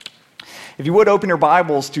If you would open your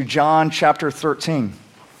Bibles to John chapter 13.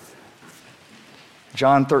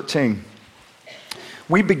 John 13.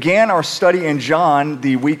 We began our study in John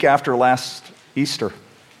the week after last Easter.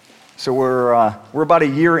 So we're about a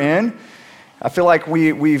year in. I feel like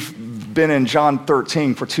we've been in John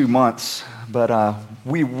 13 for 2 months, but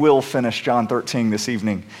we will finish John 13 this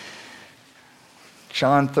evening.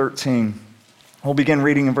 John 13. We'll begin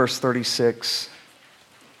reading in verse 36.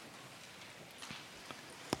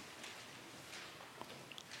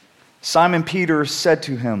 Simon Peter said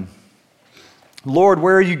to him, "Lord,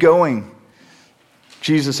 where are you going?"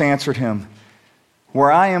 Jesus answered him,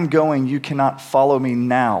 "Where I am going, you cannot follow me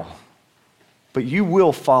now, but you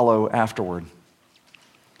will follow afterward."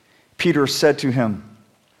 Peter said to him,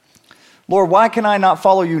 "Lord, why can I not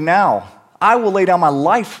follow you now? I will lay down my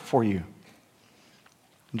life for you."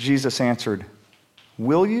 Jesus answered,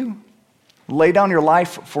 "Will you lay down your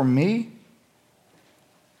life for me?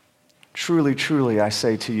 Truly, truly, I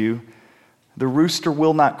say to you, the rooster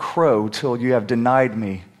will not crow till you have denied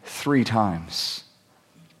me 3 times.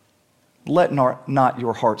 Let not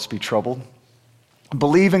your hearts be troubled.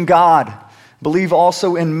 Believe in God. Believe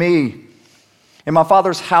also in me. In my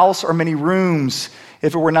Father's house are many rooms.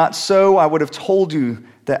 If it were not so, I would have told you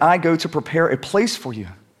that I go to prepare a place for you.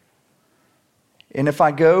 And if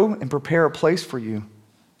I go and prepare a place for you,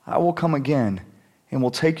 I will come again and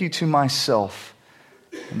will take you to myself,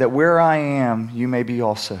 that where I am, you may be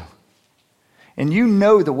also. And you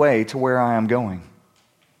know the way to where I am going."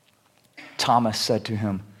 Thomas said to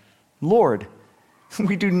him, "Lord,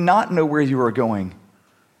 we do not know where you are going.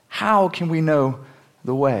 How can we know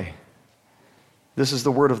the way?" This is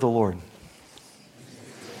the word of the Lord.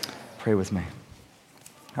 Pray with me.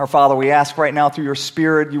 Our Father, we ask right now through your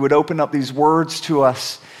Spirit, you would open up these words to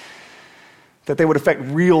us, that they would affect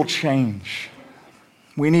real change.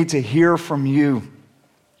 We need to hear from you.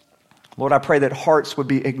 Lord, I pray that hearts would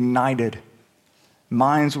be ignited,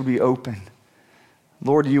 minds would be open.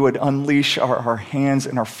 Lord, you would unleash our hands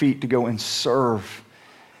and our feet to go and serve.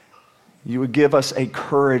 You would give us a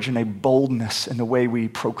courage and a boldness in the way we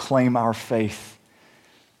proclaim our faith.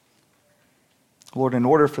 Lord, in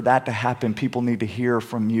order for that to happen, people need to hear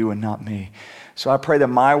from you and not me. So I pray that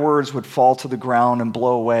my words would fall to the ground and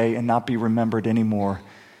blow away and not be remembered anymore.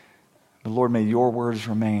 But Lord, may your words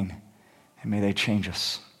remain and may they change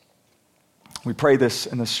us. We pray this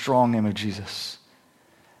in the strong name of Jesus.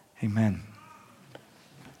 Amen.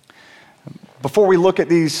 Before we look at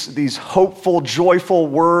these hopeful, joyful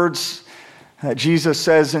words that Jesus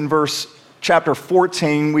says in chapter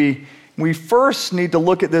 14, we first need to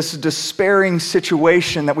look at this despairing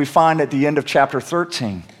situation that we find at the end of chapter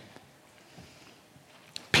 13.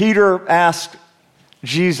 Peter asked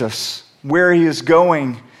Jesus where he is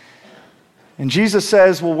going, and Jesus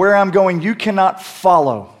says, "Well, where I'm going, you cannot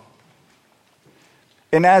follow."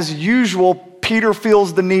 And as usual, Peter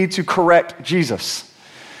feels the need to correct Jesus.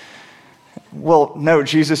 "Well, no,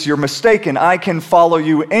 Jesus, you're mistaken. I can follow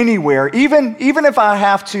you anywhere. Even if I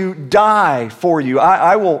have to die for you,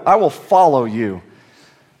 I will follow you."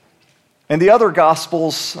 In the other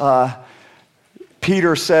Gospels,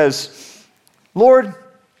 Peter says, "Lord,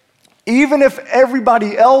 even if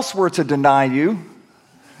everybody else were to deny you,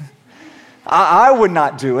 I would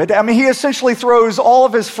not do it." I mean, he essentially throws all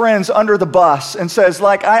of his friends under the bus and says,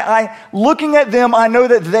 I looking at them, I know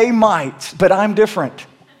that they might, but I'm different.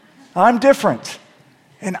 I'm different,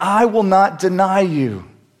 and I will not deny you.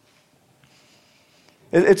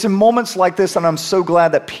 It's in moments like this, and I'm so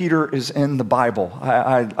glad that Peter is in the Bible.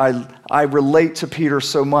 I relate to Peter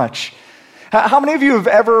so much. How many of you have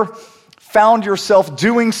ever found yourself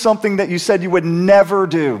doing something that you said you would never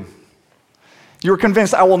do? You were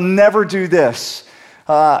convinced, I will never do this.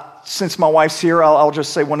 Since my wife's here, I'll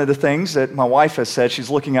just say one of the things that my wife has said. She's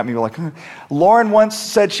looking at me like, Lauren once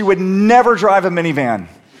said she would never drive a minivan.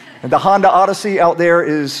 And the Honda Odyssey out there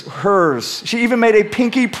is hers. She even made a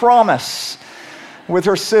pinky promise with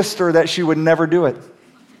her sister that she would never do it.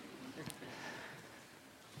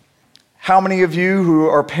 How many of you who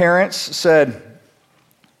are parents said,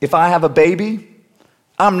 if I have a baby,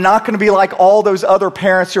 I'm not going to be like all those other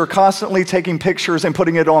parents who are constantly taking pictures and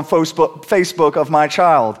putting it on Facebook of my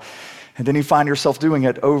child. And then you find yourself doing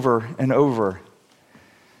it over and over.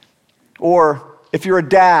 Or if you're a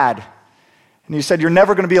dad, and you said you're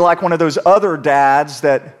never going to be like one of those other dads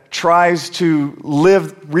that tries to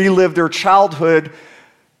relive their childhood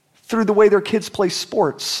through the way their kids play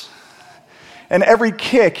sports. And every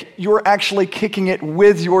kick, you're actually kicking it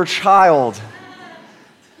with your child.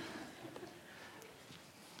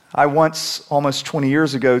 I once, almost 20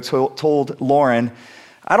 years ago, told Lauren,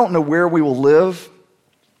 I don't know where we will live,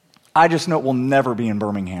 I just know it will never be in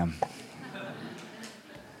Birmingham.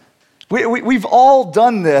 We've all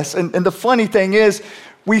done this, and the funny thing is,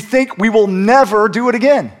 we think we will never do it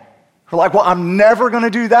again. We're like, well, I'm never going to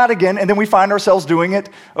do that again, and then we find ourselves doing it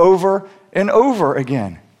over and over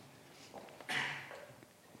again.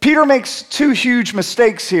 Peter makes two huge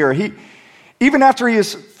mistakes here. Even after he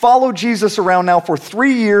has followed Jesus around now for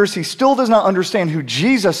 3 years, he still does not understand who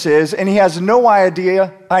Jesus is, and he has no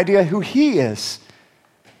idea who he is.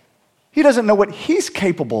 He doesn't know what he's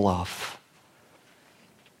capable of.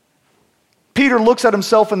 Peter looks at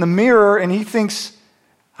himself in the mirror and he thinks,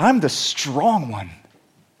 I'm the strong one.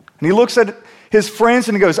 And he looks at his friends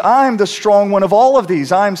and he goes, I'm the strong one of all of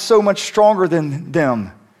these. I'm so much stronger than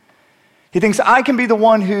them. He thinks, I can be the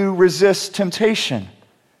one who resists temptation.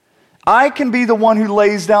 I can be the one who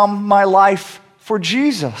lays down my life for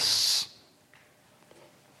Jesus.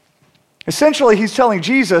 Essentially, he's telling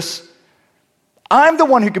Jesus, I'm the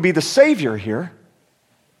one who could be the Savior here.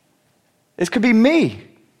 It could be me.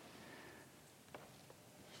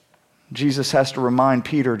 Jesus has to remind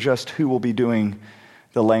Peter just who will be doing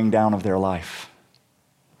the laying down of their life.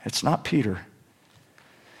 It's not Peter.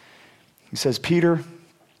 He says, Peter,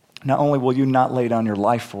 not only will you not lay down your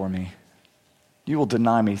life for me, you will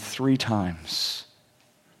deny me 3 times.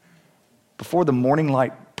 Before the morning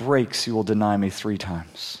light breaks, you will deny me 3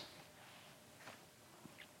 times.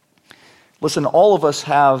 Listen, all of us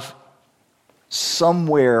have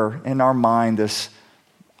somewhere in our mind this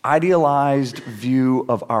idealized view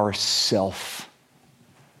of ourself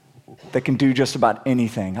that can do just about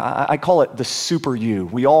anything. I call it the super you.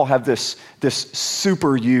 We all have this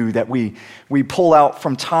super you that we pull out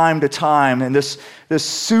from time to time, and this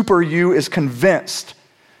super you is convinced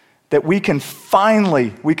that we can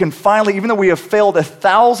finally, even though we have failed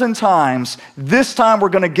 1,000 times, this time we're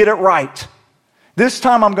going to get it right. This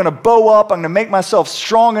time I'm going to bow up, I'm going to make myself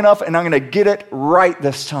strong enough, and I'm going to get it right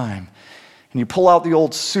this time. And you pull out the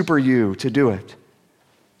old super you to do it.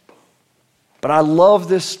 But I love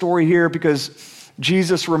this story here because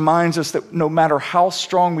Jesus reminds us that no matter how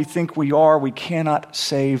strong we think we are, we cannot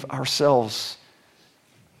save ourselves.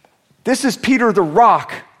 This is Peter the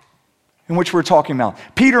rock in which we're talking about.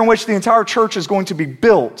 Peter in which the entire church is going to be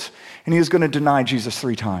built, and he is going to deny Jesus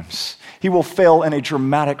 3 times. He will fail in a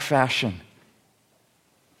dramatic fashion.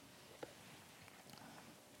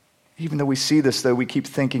 Even though we see this, though, we keep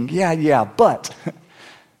thinking,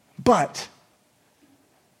 but.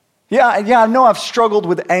 Yeah, I know I've struggled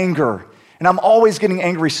with anger, and I'm always getting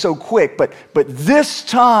angry so quick, but this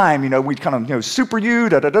time, we kind of, super you,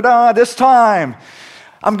 this time,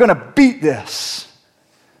 I'm going to beat this.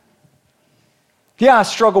 Yeah, I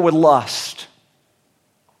struggle with lust,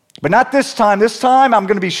 but not this time. This time, I'm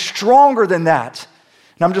going to be stronger than that,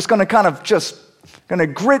 and I'm just going to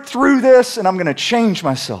grit through this, and I'm going to change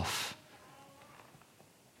myself.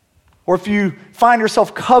 Or if you find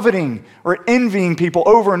yourself coveting or envying people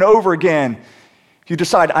over and over again, you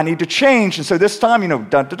decide, I need to change. And so this time,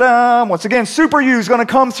 once again, super you is going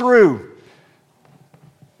to come through.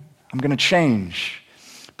 I'm going to change.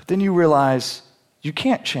 But then you realize you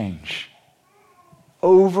can't change.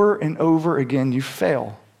 Over and over again, you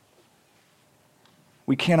fail.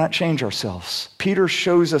 We cannot change ourselves. Peter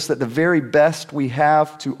shows us that the very best we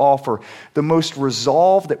have to offer, the most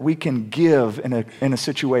resolve that we can give in a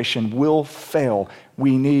situation will fail.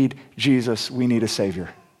 We need Jesus. We need a Savior.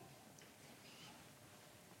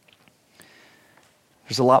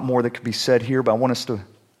 There's a lot more that could be said here, but I want us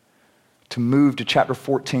to move to chapter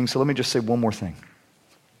 14. So let me just say one more thing.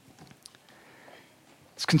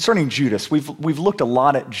 It's concerning Judas. We've looked a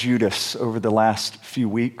lot at Judas over the last few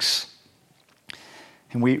weeks.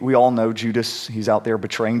 And we all know Judas, he's out there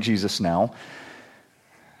betraying Jesus now.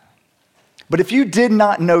 But if you did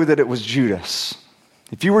not know that it was Judas,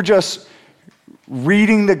 if you were just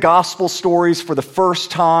reading the gospel stories for the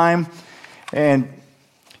first time and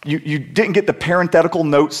you didn't get the parenthetical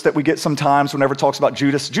notes that we get sometimes whenever it talks about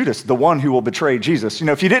Judas, the one who will betray Jesus.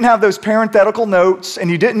 If you didn't have those parenthetical notes and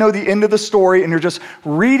you didn't know the end of the story and you're just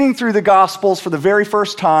reading through the Gospels for the very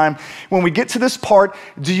first time, when we get to this part,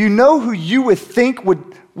 do you know who you would think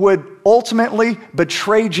would ultimately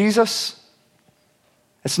betray Jesus?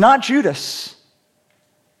 It's not Judas.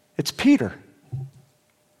 It's Peter.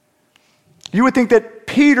 You would think that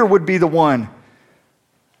Peter would be the one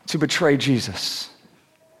to betray Jesus.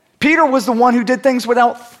 Peter was the one who did things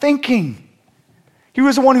without thinking. He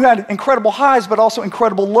was the one who had incredible highs, but also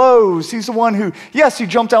incredible lows. He's the one who, yes, he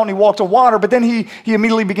jumped out and he walked on water, but then he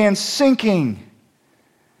immediately began sinking.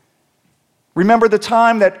 Remember the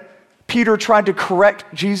time that Peter tried to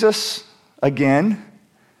correct Jesus again?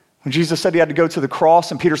 When Jesus said he had to go to the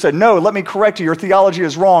cross, and Peter said, no, let me correct you. Your theology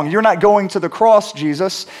is wrong. You're not going to the cross,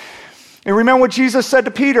 Jesus. And remember what Jesus said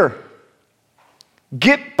to Peter?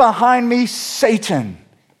 Get behind me, Satan.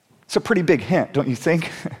 It's a pretty big hint, don't you think,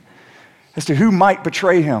 as to who might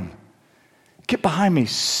betray him. Get behind me,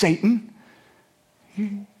 Satan.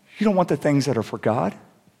 You don't want the things that are for God.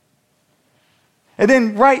 And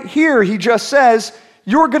then right here, he just says,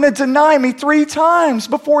 you're going to deny me 3 times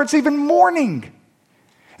before it's even morning.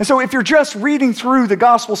 And so if you're just reading through the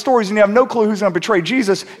gospel stories and you have no clue who's going to betray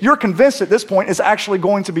Jesus, you're convinced at this point it's actually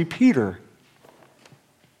going to be Peter.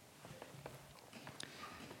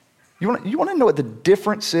 You want to know what the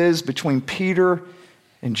difference is between Peter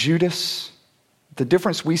and Judas? The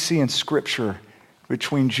difference we see in Scripture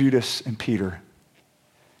between Judas and Peter.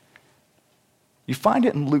 You find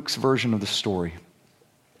it in Luke's version of the story,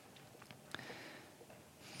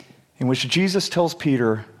 in which Jesus tells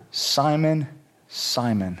Peter, Simon,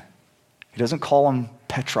 Simon. He doesn't call him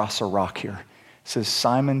Petros or rock here. He says,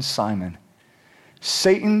 Simon, Simon,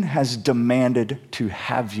 Satan has demanded to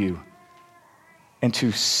have you and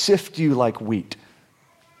to sift you like wheat.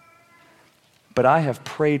 But I have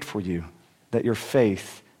prayed for you that your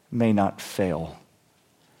faith may not fail.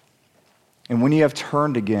 And when you have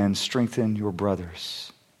turned again, strengthen your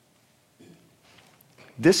brothers.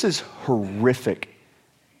 This is horrific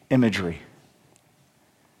imagery.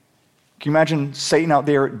 Can you imagine Satan out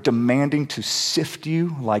there demanding to sift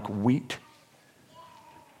you like wheat?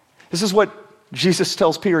 This is what Jesus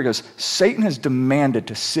tells Peter. He goes, Satan has demanded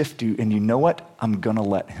to sift you, and you know what? I'm going to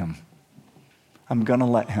let him. I'm going to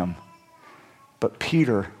let him. But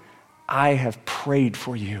Peter, I have prayed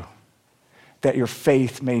for you that your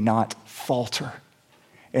faith may not falter,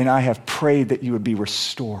 and I have prayed that you would be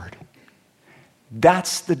restored.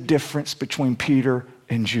 That's the difference between Peter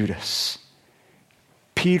and Judas.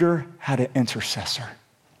 Peter had an intercessor.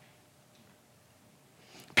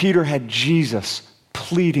 Peter had Jesus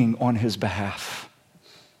pleading on his behalf,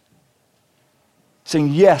 saying,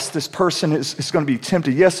 yes, this person is going to be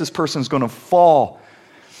tempted. Yes, this person is going to fall.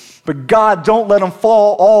 But God, don't let him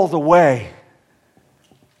fall all the way.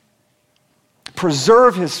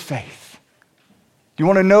 Preserve his faith. You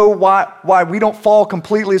want to know why we don't fall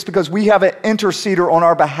completely? It's because we have an interceder on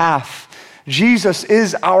our behalf. Jesus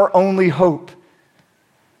is our only hope.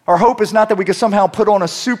 Our hope is not that we can somehow put on a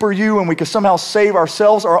super you and we can somehow save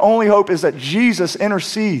ourselves. Our only hope is that Jesus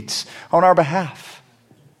intercedes on our behalf.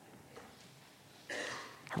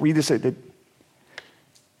 I read this, it kind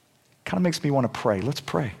of makes me want to pray. Let's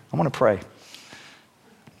pray. I want to pray.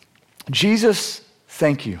 Jesus,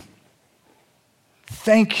 thank you.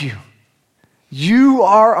 Thank you. You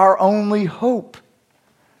are our only hope.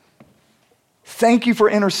 Thank you for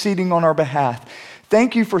interceding on our behalf.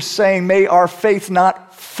 Thank you for saying, may our faith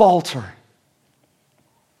not falter.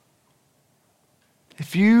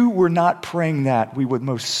 If you were not praying that, we would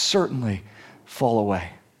most certainly fall away.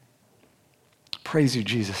 Praise you,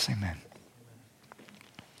 Jesus. Amen.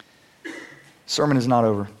 Sermon is not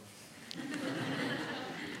over.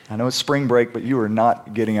 I know it's spring break, but you are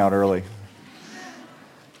not getting out early.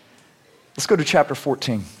 Let's go to chapter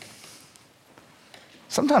 14.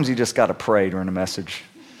 Sometimes you just got to pray during a message.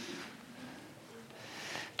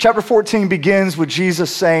 Chapter 14 begins with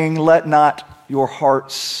Jesus saying, let not your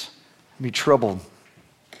hearts be troubled.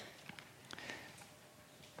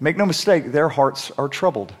 Make no mistake, their hearts are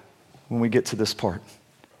troubled when we get to this part.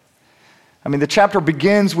 I mean, the chapter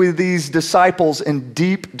begins with these disciples in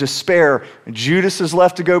deep despair. Judas is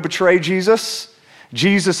left to go betray Jesus.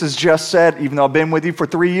 Jesus has just said, even though I've been with you for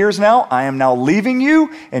 3 years now, I am now leaving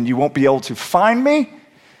you, and you won't be able to find me.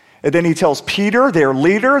 And then he tells Peter, their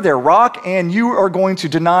leader, their rock, and you are going to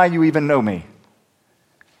deny you even know me.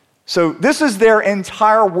 So this is their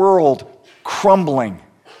entire world crumbling.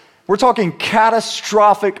 We're talking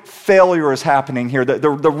catastrophic failure is happening here. The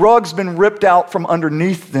rug's been ripped out from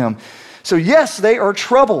underneath them. So yes, they are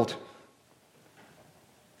troubled.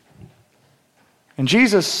 And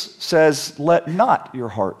Jesus says, let not your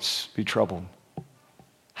hearts be troubled.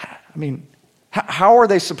 I mean, how are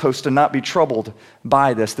they supposed to not be troubled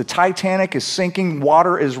by this? The Titanic is sinking,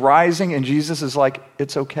 water is rising, and Jesus is like,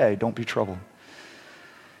 it's okay, don't be troubled.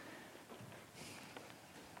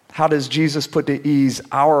 How does Jesus put to ease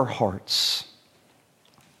our hearts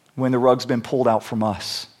when the rug's been pulled out from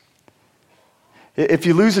us? If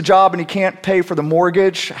you lose a job and you can't pay for the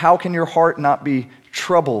mortgage, how can your heart not be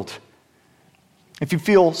troubled? If you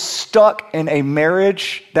feel stuck in a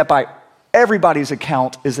marriage that by everybody's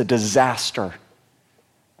account is a disaster,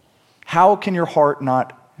 how can your heart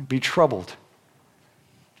not be troubled?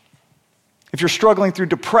 If you're struggling through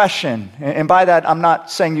depression, and by that I'm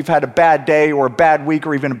not saying you've had a bad day or a bad week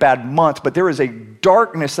or even a bad month, but there is a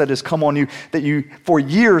darkness that has come on you that you for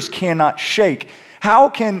years cannot shake. How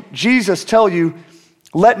can Jesus tell you,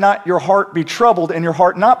 Let not your heart be troubled and your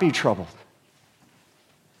heart not be troubled.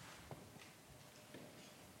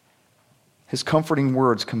 His comforting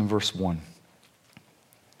words come in verse 1.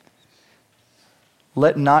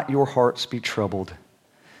 Let not your hearts be troubled.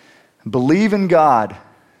 Believe in God,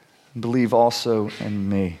 and believe also in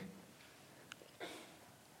me.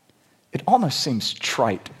 It almost seems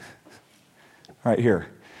trite right here.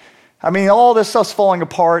 I mean, all this stuff's falling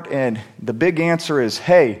apart, and the big answer is,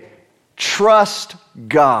 hey, trust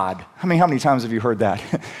God. I mean, how many times have you heard that?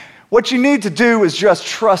 What you need to do is just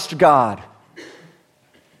trust God.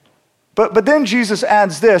 But then Jesus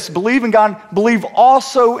adds this, believe in God, believe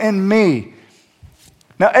also in me.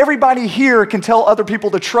 Now, everybody here can tell other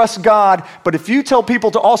people to trust God, but if you tell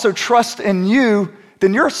people to also trust in you,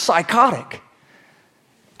 then you're psychotic.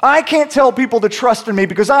 I can't tell people to trust in me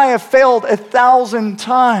because I have failed 1,000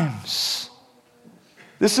 times.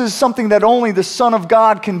 This is something that only the Son of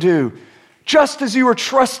God can do. Just as you are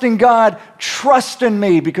trusting God, trust in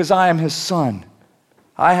me because I am his Son.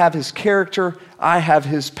 I have his character. I have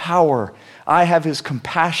his power. I have his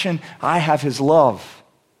compassion. I have his love.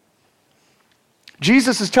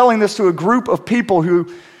 Jesus is telling this to a group of people who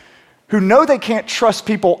know they can't trust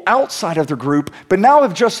people outside of their group, but now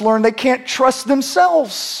have just learned they can't trust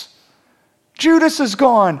themselves. Judas is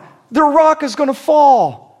gone. Their rock is going to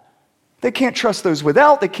fall. They can't trust those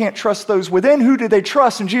without. They can't trust those within. Who do they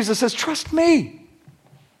trust? And Jesus says, trust me.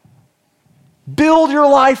 Build your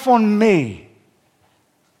life on me.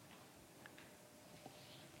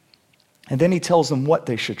 And then he tells them what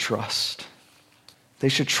they should trust. They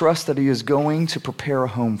should trust that he is going to prepare a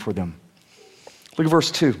home for them. Look at verse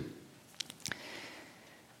 2.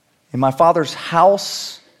 In my Father's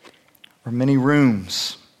house are many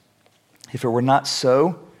rooms. If it were not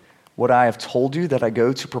so, would I have told you that I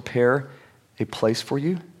go to prepare a place for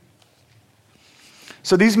you?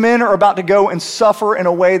 So these men are about to go and suffer in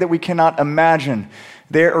a way that we cannot imagine.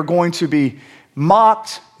 They are going to be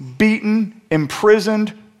mocked, beaten,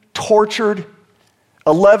 imprisoned, tortured.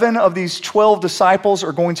 11 of these 12 disciples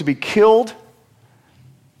are going to be killed.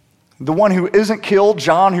 The one who isn't killed,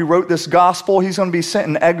 John, who wrote this gospel, he's going to be sent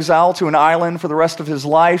in exile to an island for the rest of his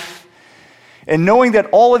life. And knowing that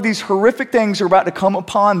all of these horrific things are about to come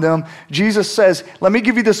upon them, Jesus says, let me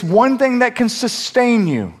give you this one thing that can sustain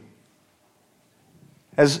you.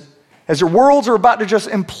 As your worlds are about to just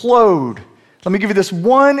implode, let me give you this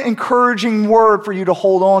one encouraging word for you to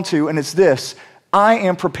hold on to, and it's this: I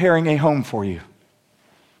am preparing a home for you.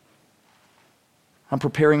 I'm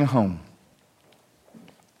preparing a home.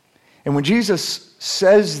 And when Jesus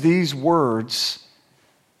says these words,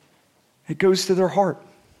 it goes to their heart.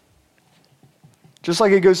 Just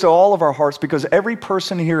like it goes to all of our hearts, because every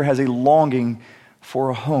person here has a longing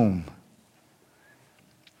for a home.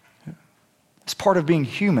 It's part of being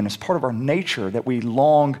human. It's part of our nature that we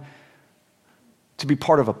long to be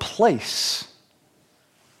part of a place.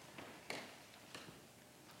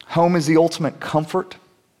 Home is the ultimate comfort.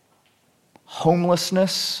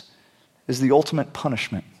 Homelessness is the ultimate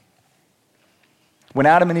punishment. When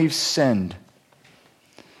Adam and Eve sinned,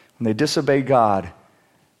 when they disobeyed God,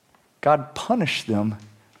 God punished them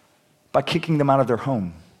by kicking them out of their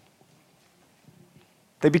home.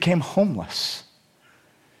 They became homeless.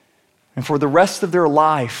 And for the rest of their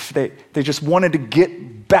life, they just wanted to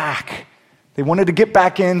get back. They wanted to get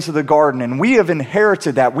back into the garden. And we have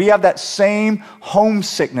inherited that. We have that same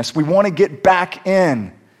homesickness. We want to get back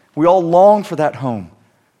in. We all long for that home.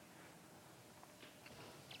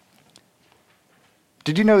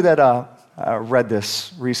 Did you know that I read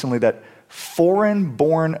this recently, that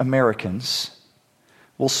foreign-born Americans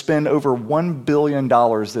will spend over $1 billion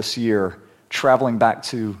this year traveling back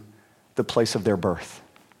to the place of their birth?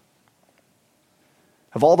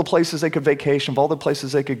 Of all the places they could vacation, of all the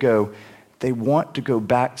places they could go, they want to go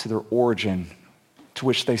back to their origin, to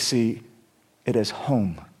which they see it as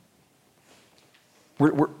home.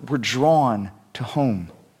 We're drawn to home.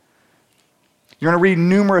 You're going to read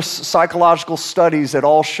numerous psychological studies that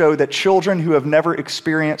all show that children who have never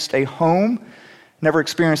experienced a home, never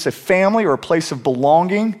experienced a family or a place of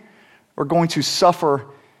belonging, are going to suffer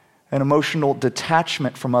an emotional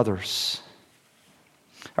detachment from others.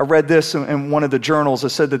 I read this in one of the journals. It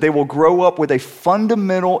said that they will grow up with a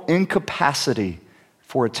fundamental incapacity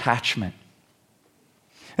for attachment.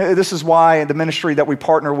 This is why the ministry that we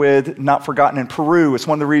partner with, Not Forgotten in Peru, it's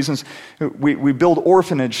one of the reasons we build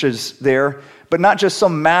orphanages there, but not just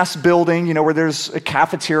some mass building, where there's a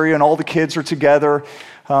cafeteria and all the kids are together.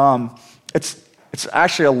 It's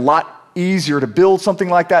actually a lot easier to build something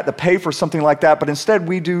like that, to pay for something like that, but instead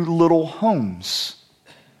we do little homes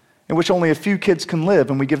in which only a few kids can live,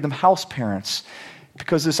 and we give them house parents.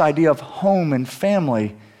 because this idea of home and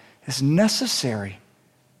family is necessary.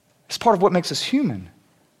 It's part of what makes us human.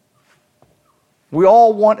 We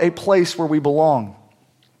all want a place where we belong.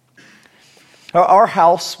 Our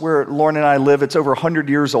house where Lauren and I live, it's over 100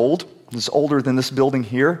 years old. It's older than this building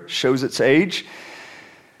here, shows its age.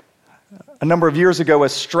 A number of years ago, a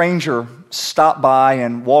stranger stopped by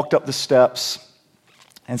and walked up the steps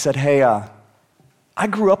and said, "Hey, I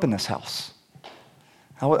grew up in this house.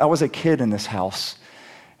 I was a kid in this house.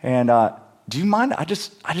 And do you mind? I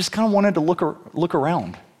just kind of wanted to look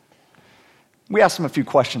around." We asked him a few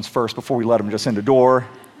questions first before we let him just in the door.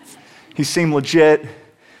 He seemed legit.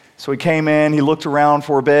 So he came in, he looked around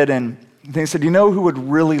for a bit, and then he said, "You know who would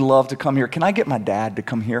really love to come here? Can I get my dad to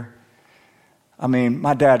come here? I mean,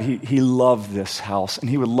 my dad, he loved this house, and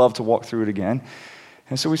he would love to walk through it again."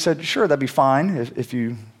 And so we said, "Sure, that'd be fine if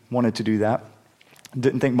you wanted to do that."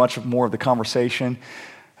 Didn't think much more of the conversation.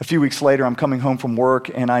 A few weeks later, I'm coming home from work,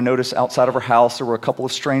 and I noticed outside of our house there were a couple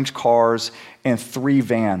of strange cars and 3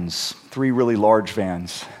 vans, 3 really large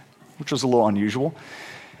vans, which was a little unusual.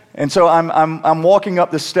 And so I'm walking up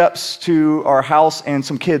the steps to our house, and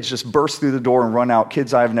some kids just burst through the door and run out,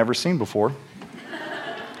 kids I've never seen before.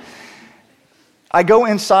 I go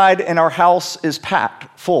inside, and our house is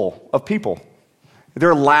packed full of people.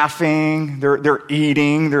 They're laughing, they're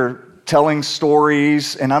eating, they're telling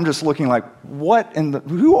stories, and I'm just looking like,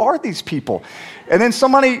 who are these people? And then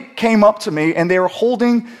somebody came up to me, and they were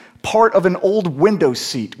holding part of an old window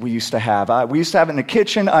seat we used to have. We used to have it in the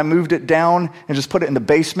kitchen. I moved it down and just put it in the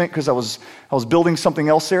basement because I was building something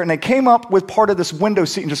else there. And they came up with part of this window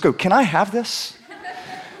seat and just go, "Can I have this?"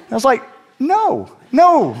 And I was like, no,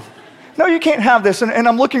 you can't have this. And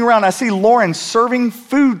I'm looking around, I see Lauren serving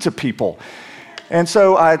food to people. And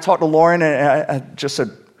so I talked to Lauren, and I just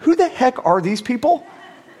said, "Who the heck are these people?"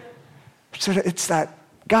 She said, "It's that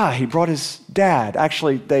guy. He brought his dad."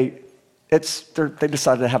 Actually, they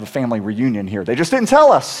decided to have a family reunion here. They just didn't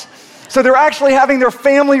tell us. So they're actually having their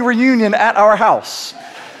family reunion at our house.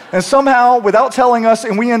 And somehow, without telling us,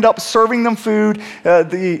 and we end up serving them food,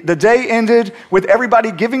 the day ended with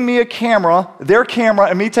everybody giving me a camera, their camera,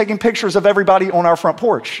 and me taking pictures of everybody on our front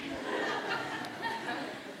porch.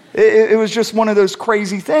 It was just one of those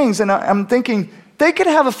crazy things. And I'm thinking, they could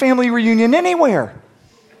have a family reunion anywhere.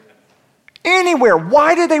 Anywhere.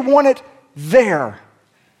 Why do they want it there?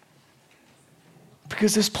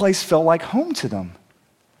 Because this place felt like home to them.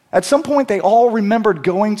 At some point, they all remembered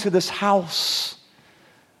going to this house.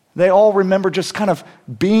 They all remembered just kind of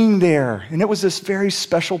being there, and it was this very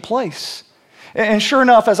special place. And sure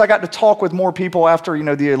enough, as I got to talk with more people after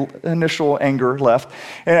the initial anger left,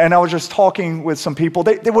 and I was just talking with some people,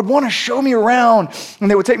 they would want to show me around, and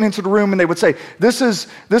they would take me into the room, and they would say, "This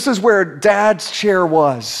is where Dad's chair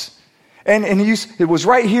was." And it was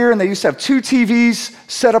right here, and they used to have 2 TVs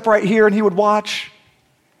set up right here, and he would watch.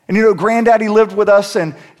 And Granddaddy lived with us,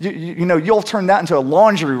 and you'll turn that into a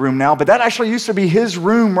laundry room now, but that actually used to be his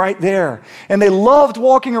room right there. And they loved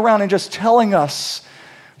walking around and just telling us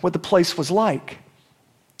what the place was like,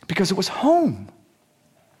 because it was home.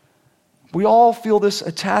 We all feel this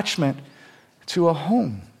attachment to a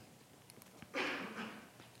home.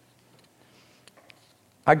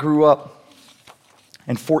 I grew up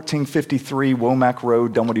in 1453 Womack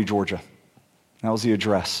Road, Dunwoody, Georgia. That was the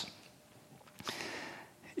address.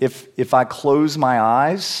 If I close my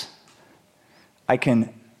eyes, I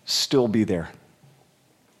can still be there.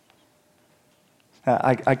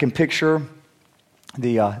 I can picture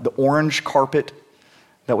the orange carpet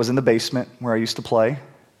that was in the basement where I used to play. You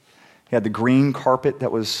had the green carpet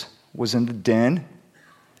that was in the den.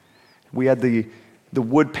 We had the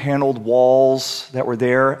wood-paneled walls that were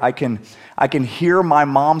there. I can hear my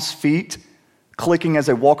mom's feet clicking as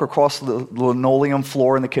I walk across the linoleum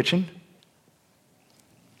floor in the kitchen.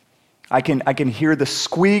 I can hear the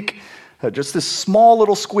squeak, just this small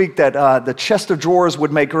little squeak that the chest of drawers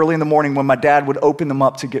would make early in the morning when my dad would open them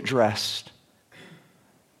up to get dressed.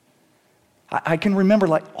 I can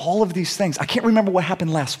remember all of these things. I can't remember what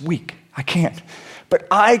happened last week. I can't. But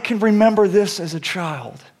I can remember this as a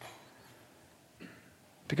child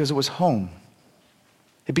because it was home.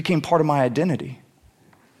 It became part of my identity.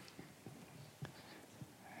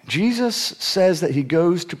 Jesus says that he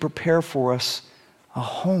goes to prepare for us a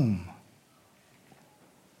home.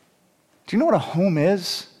 Do you know what a home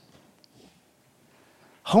is?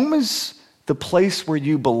 Home is the place where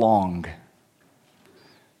you belong.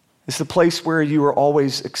 It's the place where you are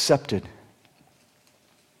always accepted.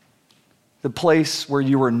 The place where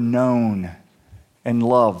you are known and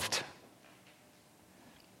loved.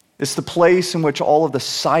 It's the place in which all of the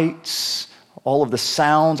sights, all of the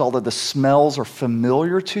sounds, all of the smells are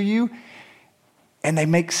familiar to you, and they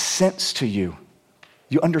make sense to you.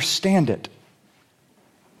 You understand it.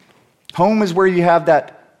 Home is where you have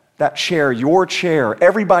that chair, your chair.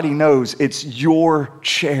 Everybody knows it's your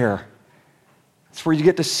chair. It's where you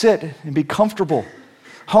get to sit and be comfortable.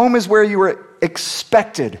 Home is where you are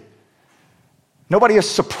expected. Nobody is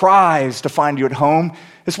surprised to find you at home.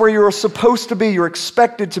 It's where you're supposed to be. You're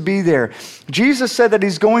expected to be there. Jesus said that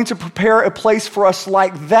he's going to prepare a place for us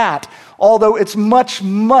like that, although it's much,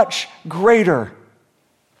 much greater.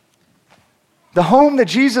 The home that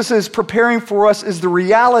Jesus is preparing for us is the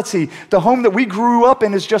reality. The home that we grew up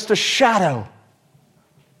in is just a shadow.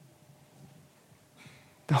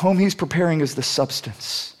 The home he's preparing is the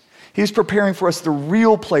substance. He's preparing for us the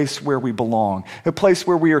real place where we belong, a place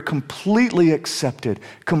where we are completely accepted,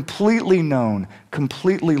 completely known,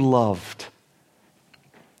 completely loved.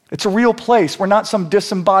 It's a real place. We're not some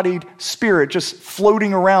disembodied spirit just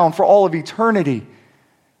floating around for all of eternity.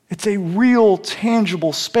 It's a real,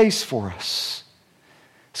 tangible space for us.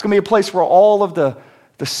 It's going to be a place where all of the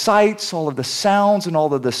sights, all of the sounds, and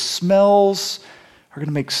all of the smells are going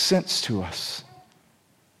to make sense to us.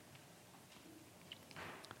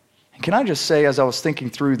 Can I just say, as I was thinking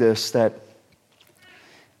through this, that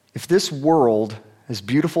if this world, as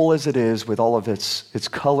beautiful as it is with all of its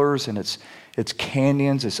colors and its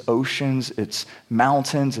canyons, its oceans, its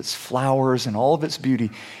mountains, its flowers, and all of its beauty,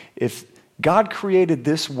 if God created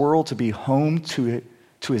this world to be home to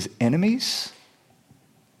his enemies,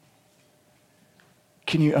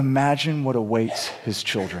 can you imagine what awaits his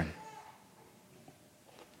children?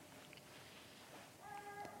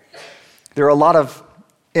 There are a lot of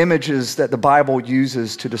images that the Bible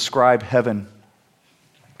uses to describe heaven.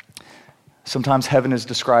 Sometimes heaven is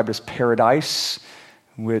described as paradise,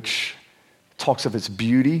 which talks of its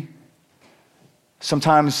beauty.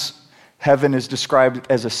 Sometimes heaven is described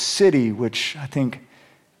as a city, which I think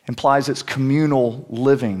implies its communal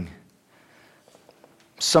living.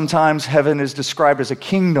 Sometimes heaven is described as a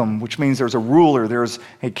kingdom, which means there's a ruler, there's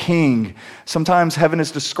a king. Sometimes heaven is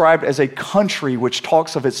described as a country, which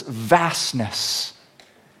talks of its vastness.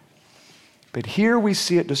 But here we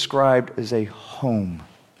see it described as a home,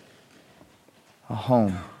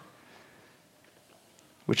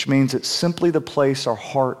 which means it's simply the place our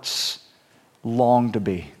hearts long to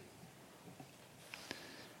be.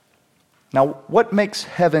 Now, what makes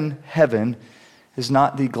heaven heaven is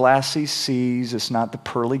not the glassy seas, it's not the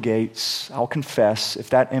pearly gates. I'll confess, if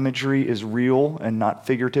that imagery is real and not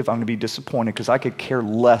figurative, I'm going to be disappointed because I could care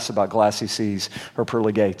less about glassy seas or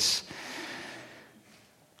pearly gates.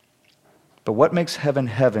 But what makes heaven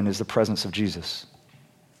heaven is the presence of Jesus.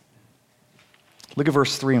 Look at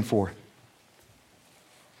verse 3 and 4.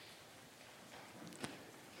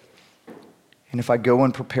 And if I go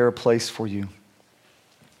and prepare a place for you,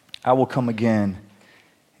 I will come again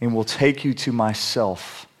and will take you to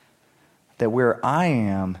myself, that where I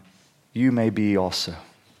am, you may be also.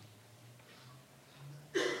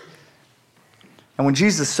 And when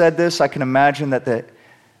Jesus said this, I can imagine that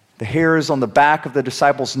the hairs on the back of the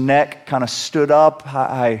disciples' neck kind of stood up.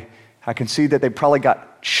 I can see that they probably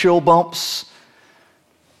got chill bumps.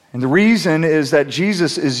 And the reason is that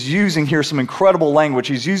Jesus is using here some incredible language.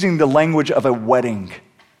 He's using the language of a wedding.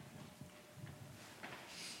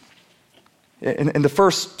 In the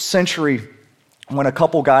first century, when a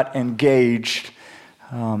couple got engaged,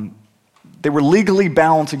 they were legally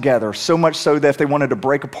bound together, so much so that if they wanted to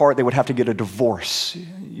break apart, they would have to get a divorce.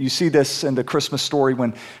 You see this in the Christmas story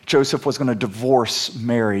when Joseph was going to divorce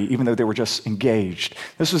Mary, even though they were just engaged.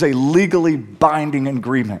 This was a legally binding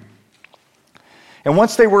agreement. And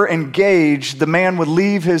once they were engaged, the man would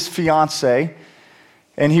leave his fiancée,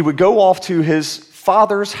 and he would go off to his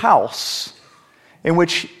father's house, in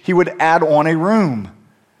which he would add on a room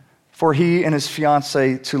for he and his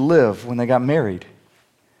fiancée to live when they got married.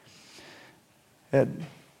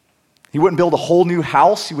 He wouldn't build a whole new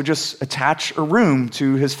house. He would just attach a room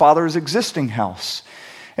to his father's existing house.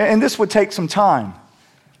 And this would take some time.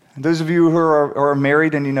 And those of you who are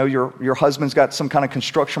married and you know your husband's got some kind of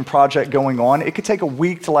construction project going on, it could take a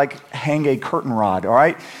week to like hang a curtain rod, all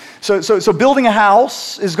right? So building a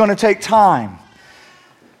house is going to take time.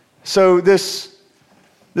 So this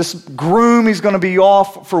groom, he's going to be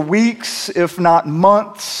off for weeks, if not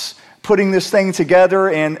months, putting this thing together,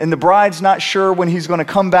 and the bride's not sure when he's going to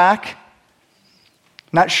come back,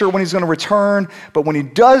 not sure when he's going to return, but when he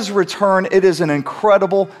does return, it is an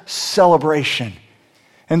incredible celebration.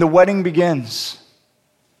 And the wedding begins.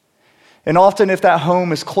 And often if that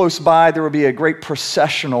home is close by, there will be a great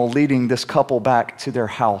processional leading this couple back to their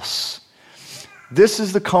house. This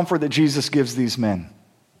is the comfort that Jesus gives these men.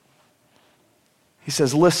 He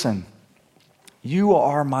says, listen, you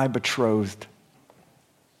are my betrothed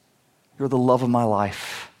You're the love of my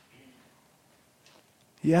life.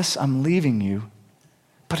 Yes, I'm leaving you,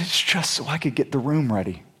 but it's just so I could get the room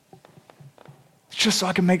ready. It's just so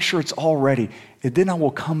I can make sure it's all ready. And then I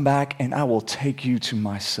will come back and I will take you to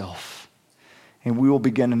myself. And we will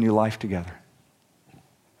begin a new life together.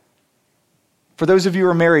 For those of you who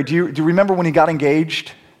are married, do you remember when he got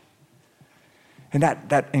engaged? And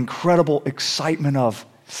that incredible excitement of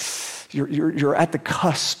you're at the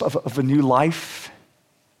cusp of a new life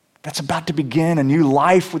that's about to begin, a new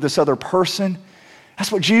life with this other person.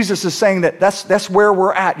 That's what Jesus is saying, that's where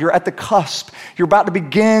we're at. You're at the cusp. You're about to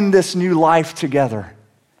begin this new life together.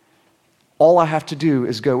 All I have to do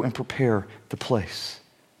is go and prepare the place.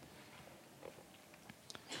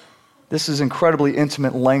 This is incredibly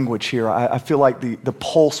intimate language here. I feel like the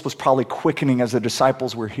pulse was probably quickening as the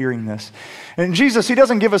disciples were hearing this. And Jesus, he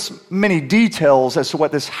doesn't give us many details as to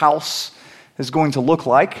what this house is going to look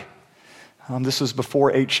like. This was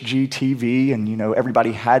before HGTV, and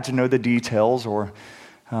everybody had to know the details, or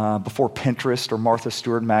before Pinterest or Martha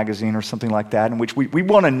Stewart magazine or something like that, in which we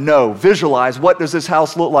want to know, visualize, what does this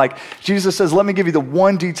house look like? Jesus says, let me give you the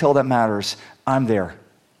one detail that matters. I'm there.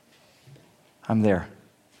 I'm there.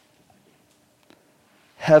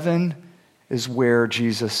 Heaven is where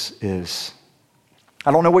Jesus is.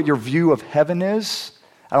 I don't know what your view of heaven is.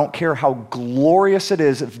 I don't care how glorious it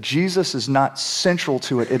is. If Jesus is not central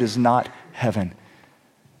to it, it is not heaven.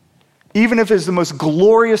 Even if it's the most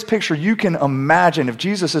glorious picture you can imagine, if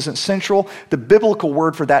Jesus isn't central, the biblical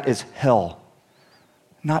word for that is hell,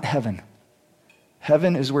 not heaven.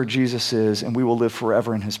 Heaven is where Jesus is, and we will live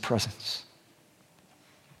forever in his presence.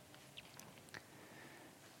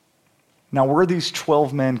 Now, were these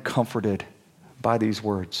 12 men comforted by these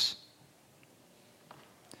words?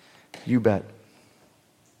 You bet.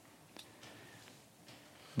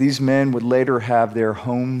 These men would later have their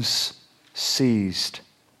homes seized.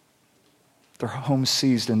 Their homes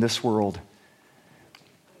seized in this world.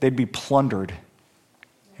 They'd be plundered.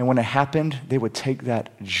 And when it happened, they would take that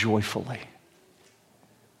joyfully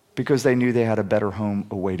because they knew they had a better home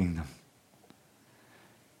awaiting them.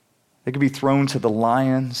 They could be thrown to the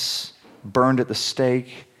lions, burned at the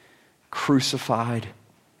stake, crucified,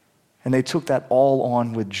 and they took that all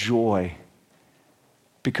on with joy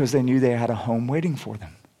because they knew they had a home waiting for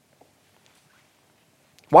them.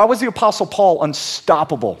 Why was the Apostle Paul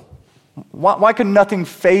unstoppable? Why could nothing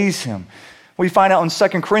faze him? We find out in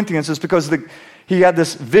 2 Corinthians it's because he had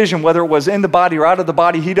this vision, whether it was in the body or out of the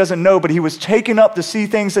body, he doesn't know, but he was taken up to see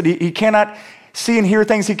things that he cannot see and hear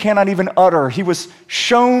things he cannot even utter. He was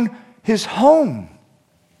shown his home.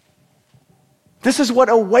 This is what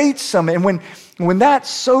awaits him. And when that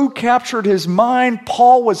so captured his mind,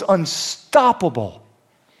 Paul was unstoppable.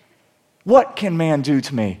 What can man do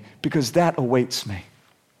to me? Because that awaits me.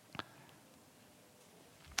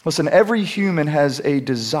 Listen, every human has a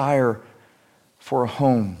desire for a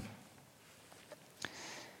home.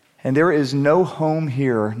 And there is no home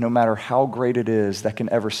here, no matter how great it is, that can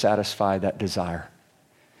ever satisfy that desire.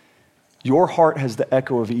 Your heart has the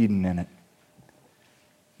echo of Eden in it.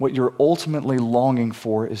 What you're ultimately longing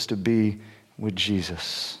for is to be with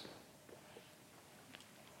Jesus.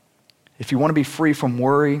 If you want to be free from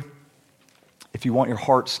worry, if you want your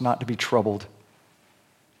hearts not to be troubled,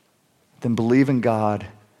 then believe in God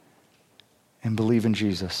and believe in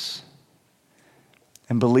Jesus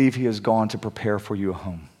and believe he has gone to prepare for you a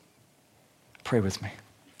home. Pray with me.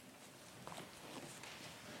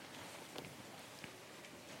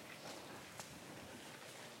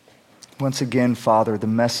 Once again, Father, the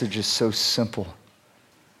message is so simple.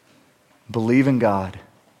 Believe in God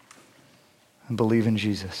and believe in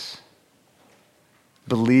Jesus.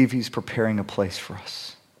 Believe he's preparing a place for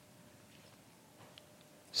us.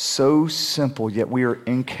 So simple, yet we are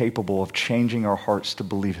incapable of changing our hearts to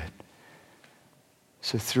believe it.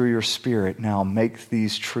 So through your Spirit, now make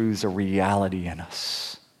these truths a reality in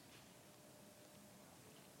us.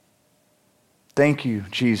 Thank you,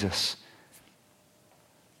 Jesus,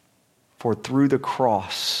 for through the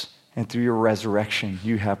cross and through your resurrection,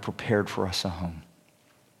 you have prepared for us a home.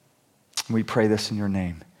 We pray this in your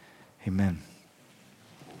name. Amen.